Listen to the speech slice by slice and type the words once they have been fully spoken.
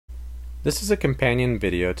This is a companion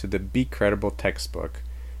video to the Be Credible textbook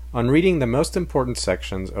on reading the most important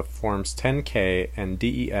sections of Forms 10K and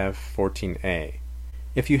DEF14A.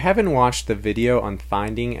 If you haven't watched the video on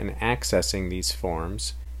finding and accessing these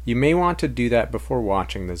forms, you may want to do that before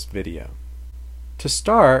watching this video. To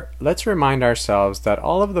start, let's remind ourselves that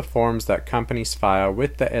all of the forms that companies file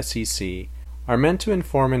with the SEC are meant to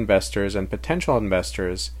inform investors and potential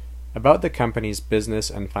investors about the company's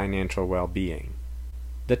business and financial well-being.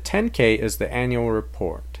 The 10K is the annual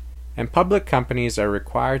report, and public companies are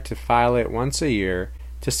required to file it once a year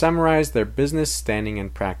to summarize their business standing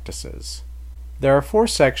and practices. There are 4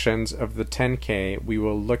 sections of the 10K we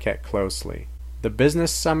will look at closely: the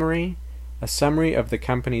business summary, a summary of the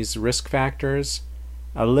company's risk factors,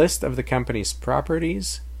 a list of the company's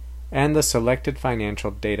properties, and the selected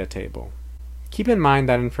financial data table. Keep in mind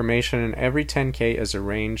that information in every 10K is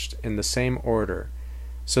arranged in the same order,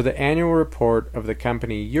 so the annual report of the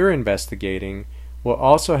company you're investigating will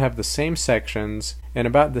also have the same sections in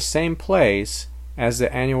about the same place as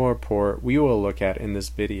the annual report we will look at in this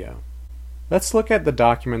video. Let's look at the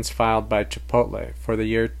documents filed by Chipotle for the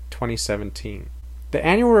year 2017. The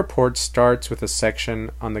annual report starts with a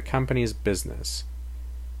section on the company's business.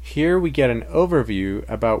 Here we get an overview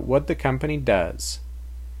about what the company does.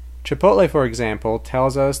 Chipotle, for example,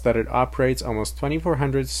 tells us that it operates almost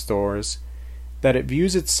 2,400 stores, that it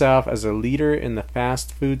views itself as a leader in the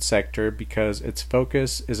fast food sector because its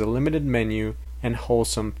focus is a limited menu and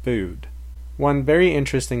wholesome food. One very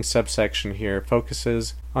interesting subsection here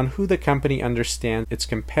focuses on who the company understands its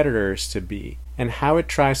competitors to be and how it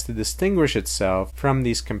tries to distinguish itself from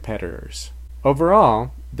these competitors.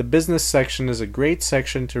 Overall, the business section is a great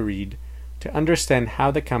section to read to understand how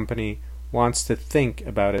the company wants to think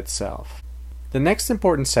about itself. The next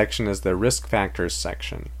important section is the risk factors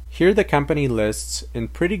section. Here the company lists in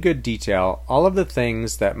pretty good detail all of the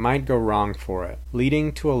things that might go wrong for it,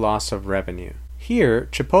 leading to a loss of revenue. Here,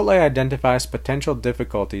 Chipotle identifies potential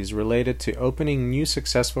difficulties related to opening new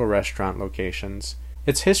successful restaurant locations,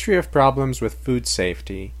 its history of problems with food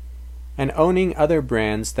safety, and owning other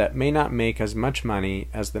brands that may not make as much money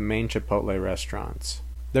as the main Chipotle restaurants.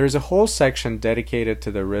 There is a whole section dedicated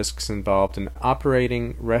to the risks involved in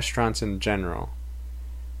operating restaurants in general.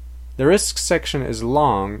 The risks section is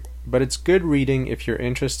long, but it's good reading if you're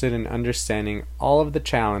interested in understanding all of the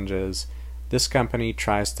challenges this company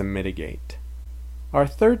tries to mitigate. Our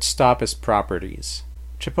third stop is properties.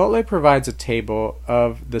 Chipotle provides a table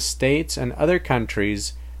of the states and other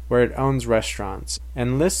countries where it owns restaurants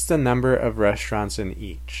and lists the number of restaurants in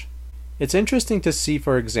each. It's interesting to see,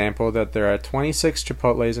 for example, that there are 26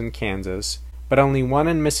 Chipotles in Kansas, but only 1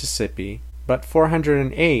 in Mississippi, but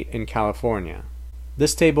 408 in California.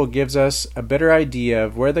 This table gives us a better idea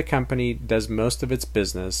of where the company does most of its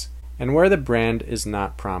business and where the brand is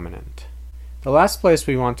not prominent. The last place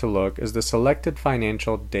we want to look is the selected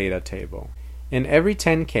financial data table. In every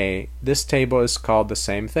 10K, this table is called the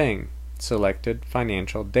same thing, selected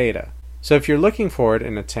financial data. So if you're looking for it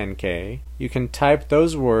in a 10K, you can type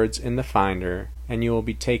those words in the Finder and you will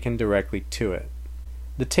be taken directly to it.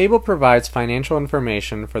 The table provides financial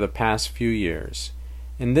information for the past few years.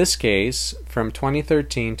 In this case, from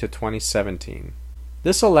 2013 to 2017.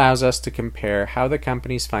 This allows us to compare how the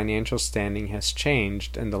company's financial standing has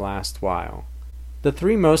changed in the last while. The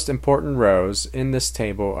 3 most important rows in this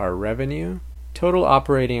table are revenue, total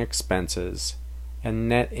operating expenses, and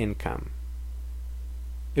net income.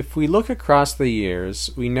 If we look across the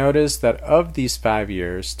years, we notice that of these 5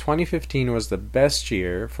 years, 2015 was the best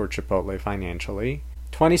year for Chipotle financially.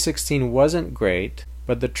 2016 wasn't great,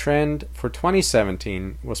 but the trend for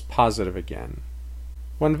 2017 was positive again.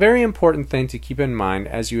 One very important thing to keep in mind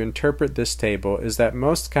as you interpret this table is that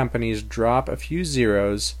most companies drop a few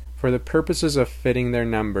zeros for the purposes of fitting their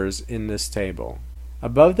numbers in this table.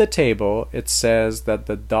 Above the table, it says that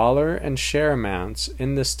the dollar and share amounts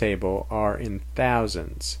in this table are in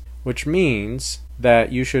thousands, which means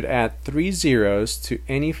that you should add 3 zeros to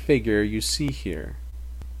any figure you see here.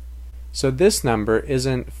 So this number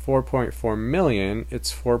isn't 4.4 million,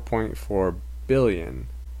 it's 4.4 billion.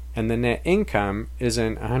 And the net income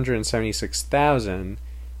isn't 176,000,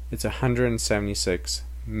 it's 176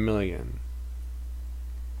 million.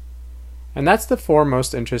 And that's the 4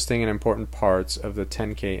 most interesting and important parts of the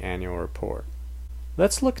 10K annual report.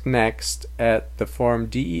 Let's look next at the form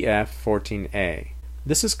DEF14A.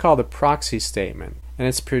 This is called a proxy statement, and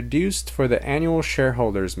it's produced for the annual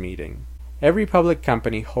shareholders meeting. Every public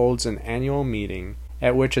company holds an annual meeting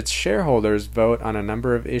at which its shareholders vote on a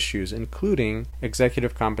number of issues, including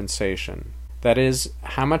executive compensation. That is,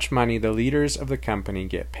 how much money the leaders of the company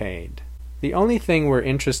get paid. The only thing we're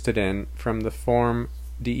interested in from the form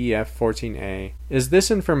DEF14A is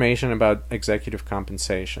this information about executive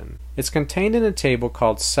compensation. It's contained in a table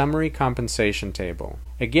called Summary Compensation Table.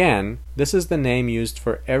 Again, this is the name used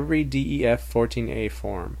for every DEF14A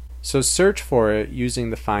form, so search for it using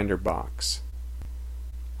the Finder box.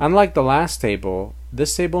 Unlike the last table,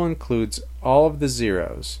 this table includes all of the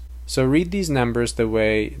zeros, so read these numbers the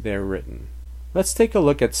way they're written. Let's take a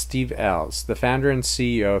look at Steve Ells, the founder and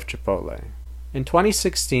CEO of Chipotle. In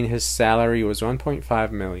 2016, his salary was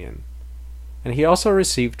 $1.5 million, and he also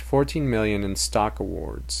received $14 million in stock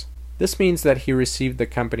awards. This means that he received the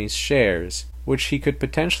company's shares, which he could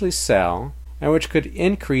potentially sell, and which could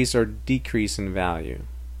increase or decrease in value.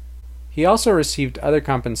 He also received other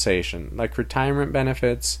compensation, like retirement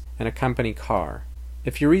benefits and a company car.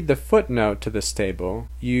 If you read the footnote to this table,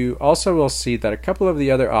 you also will see that a couple of the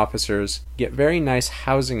other officers get very nice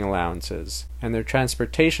housing allowances and their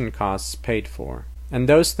transportation costs paid for. And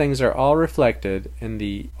those things are all reflected in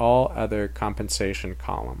the All Other Compensation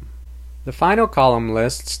column. The final column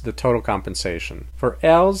lists the total compensation. For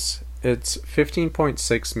Ells, it's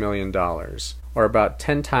 $15.6 million, or about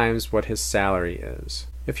 10 times what his salary is.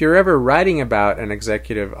 If you're ever writing about an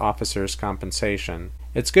executive officer's compensation,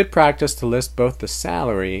 it's good practice to list both the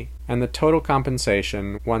salary and the total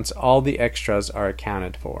compensation once all the extras are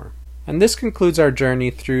accounted for. And this concludes our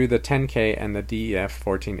journey through the 10K and the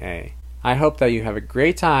DEF14A. I hope that you have a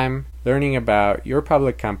great time learning about your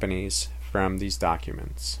public companies from these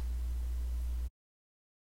documents.